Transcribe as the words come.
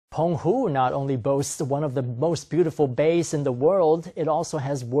Penghu not only boasts one of the most beautiful bays in the world, it also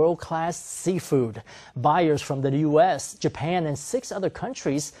has world-class seafood. Buyers from the U.S., Japan, and 6 other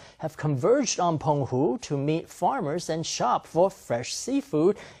countries have converged on Penghu to meet farmers and shop for fresh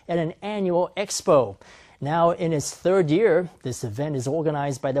seafood at an annual expo. Now, in its 3rd year, this event is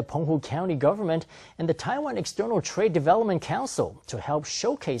organized by the Penghu County Government and the Taiwan External Trade Development Council to help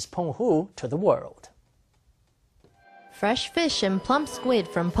showcase Penghu to the world. Fresh fish and plump squid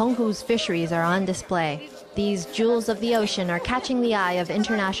from Penghu's fisheries are on display. These jewels of the ocean are catching the eye of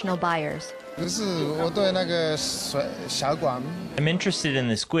international buyers. I'm interested in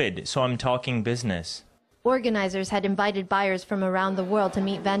the squid, so I'm talking business. Organizers had invited buyers from around the world to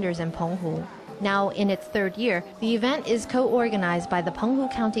meet vendors in Penghu. Now, in its 3rd year, the event is co-organized by the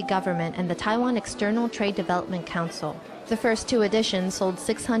Penghu County Government and the Taiwan External Trade Development Council. The first 2 editions sold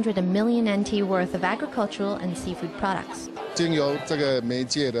 600 million NT worth of agricultural and seafood products.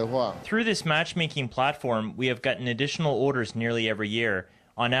 Through this matchmaking platform, we have gotten additional orders nearly every year.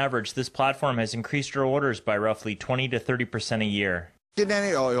 On average, this platform has increased our orders by roughly 20 to 30% a year.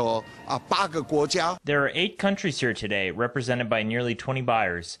 There are 8 countries here today, represented by nearly 20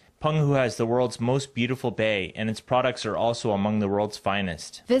 buyers. Penghu has the world's most beautiful bay, and its products are also among the world's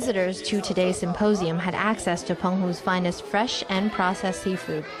finest. Visitors to today's symposium had access to Penghu's finest fresh and processed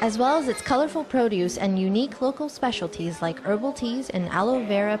seafood, as well as its colorful produce and unique local specialties like herbal teas and aloe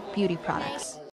vera beauty products.